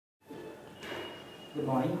Good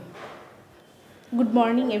morning. Good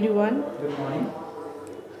morning, everyone. Good morning.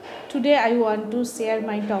 Today I want to share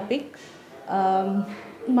my topic.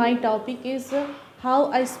 My topic is how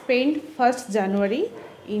I spent 1st January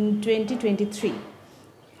in 2023.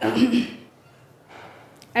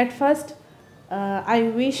 At first,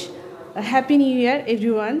 I wish a Happy New Year,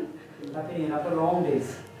 everyone. Happy New Year after long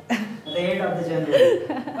days. At the end of the January.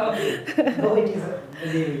 Okay. Though it is a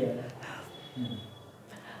new year.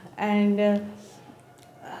 And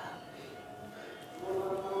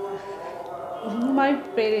my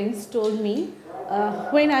parents told me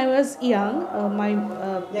when I was young, my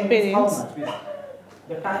parents. How much?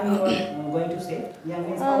 The time you are going to say? Young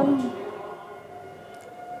means how much?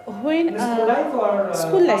 When school life or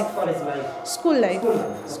school life. college life? School life. School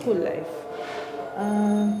life. School life.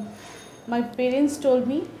 My parents told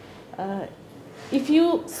me if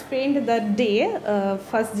you spend the day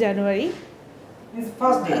 1st January. It's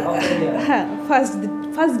first day of the year.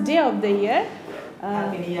 First day of the year.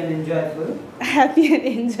 Happy and enjoyable. Happy and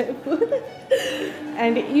enjoyable.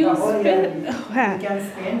 And you spend. You can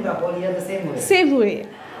spend the whole year the same way. Same way.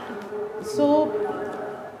 So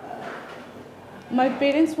my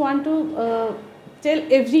parents want to tell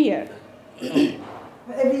every year.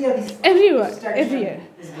 Every year this every year.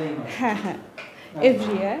 Is going on.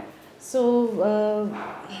 Every year. So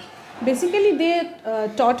basically they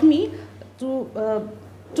taught me to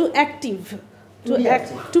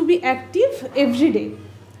be active every day.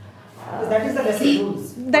 That is the basic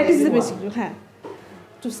rules. That is the basic rule.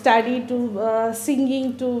 To study, to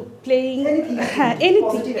singing, to playing,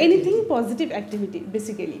 anything positive activity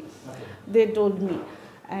basically. Okay. They told me.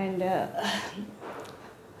 And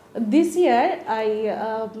this year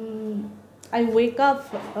I wake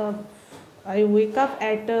up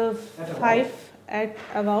at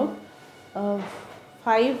about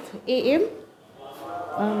 5 a.m.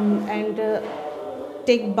 And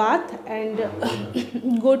take bath and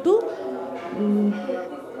go to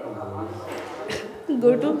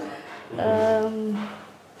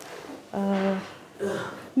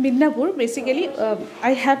Midnapur. Basically,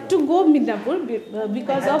 I have to go Midnapur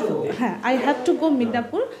because of I have to go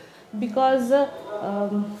Midnapur because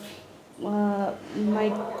my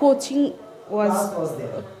coaching class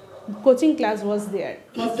was there.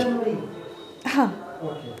 1st January. Okay.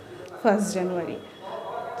 1st January.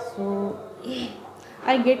 So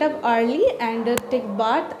I get up early and take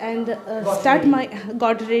bath and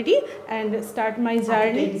got ready and start my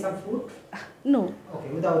journey. Taking some food? No. Okay,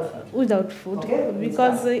 without food. Without food. Okay,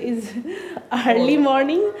 because it's early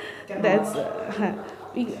morning. That's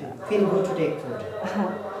feel good to take food.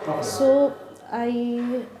 Okay. So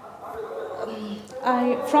I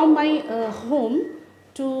from my home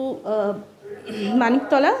to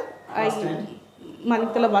Maniktola.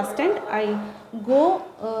 Maniktola bus stand. I go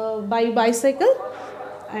by bicycle,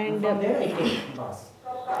 and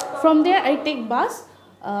from there I take bus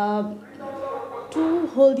to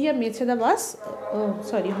Haldia Mecheda bus.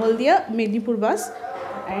 Haldia Medipur bus,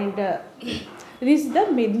 and reach the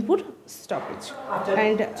Medipur stoppage. After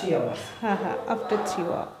 3 hours. After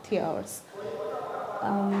 3 hours.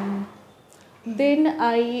 Then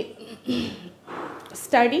I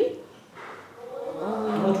study.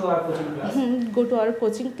 Go to our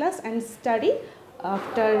coaching class and study.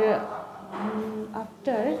 After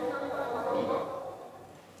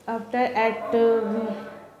at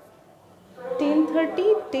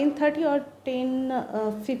 10:30 or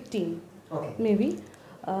 10:15 maybe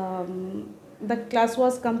the class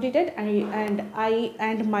was completed. I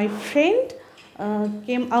and my friend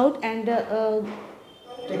came out and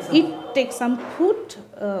take some food,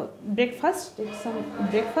 breakfast,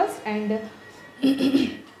 and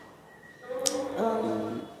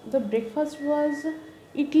the breakfast was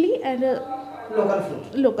idli and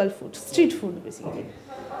local food, street food basically.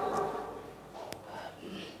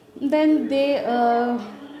 Then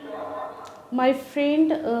my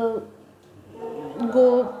friend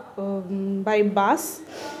go by bus.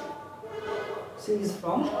 She is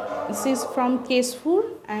from Kespur,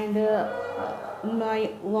 and my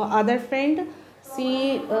other friend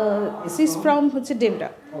she's from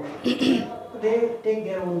Debra. Okay. They take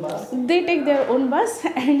their own bus. They take their own bus,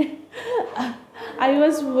 and I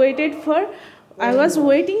was waiting for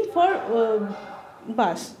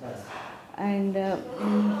bus. And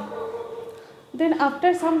then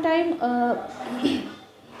after some time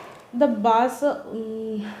the bus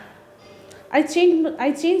I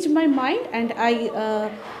changed my mind, and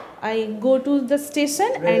I go to the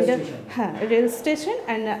station, rail station,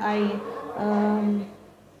 and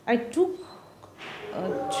I took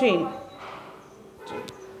train.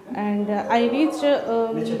 And I reached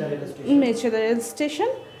Mecheda rail station,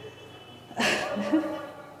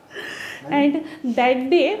 And that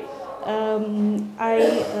day,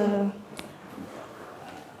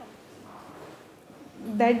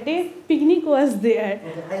 that day picnic was there.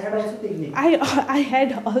 Okay, I had also picnic. I had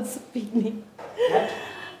also picnic, At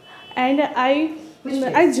and which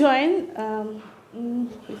place? I joined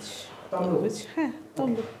Tamlu.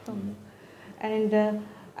 Tamlu. And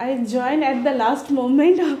I joined at the last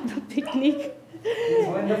moment of the picnic. Means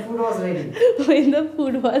when the food was ready. When the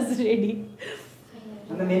food was ready.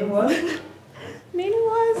 And the menu was Menu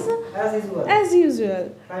was as usual. as usual.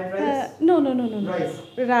 Fried rice. No. Rice.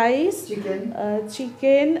 Rice, Chicken.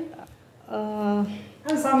 chicken,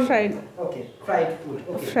 And some fried Okay, fried food.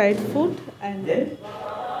 Okay. fried food, and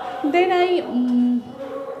Then I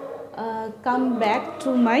come back to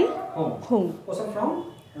my home. Also from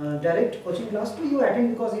direct coaching class to you attend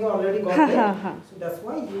because you already got Ha, there. ha, ha. So that's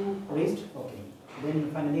why you reached. Okay.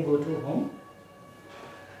 Then finally go to home.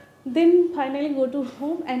 Then finally go to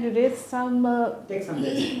home and rest some. Take some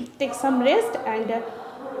rest. Take some rest, and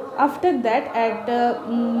after that at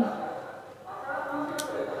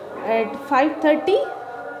 5:30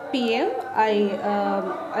 p.m.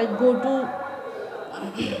 I go to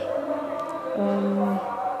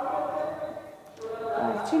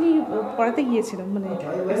actually পড়াতে গিয়েছিলাম মানে Okay,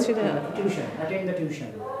 I went actually tuition. Attend the tuition.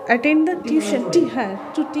 attend the Teach my tuition student.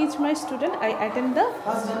 to teach my student. I attend the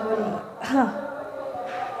 1st January.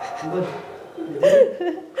 Good.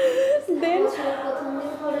 then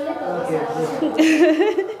Okay.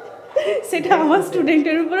 সেটা আমার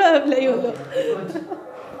স্টুডেন্টের উপর apply হলো।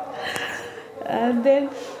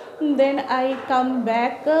 Then I come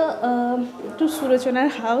back to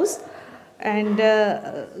Surochana's house and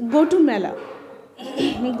go to Mela.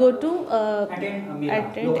 Go to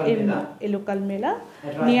attend a local Mela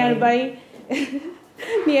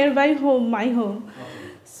nearby home, my home. Okay.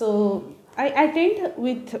 So I attend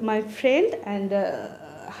with my friend and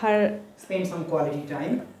her Spend some quality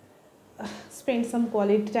time. spend some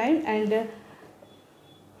quality time and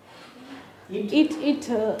eat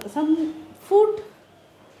some food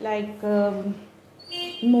like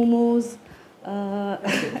momos,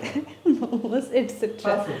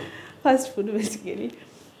 etc. Fast food basically.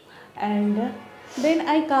 And then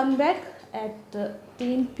I come back at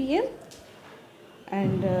 10 p.m.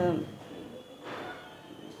 and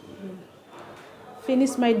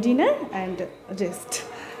finish my dinner and rest.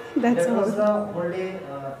 That's That all. was the whole day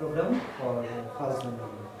program for 1st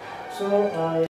January. So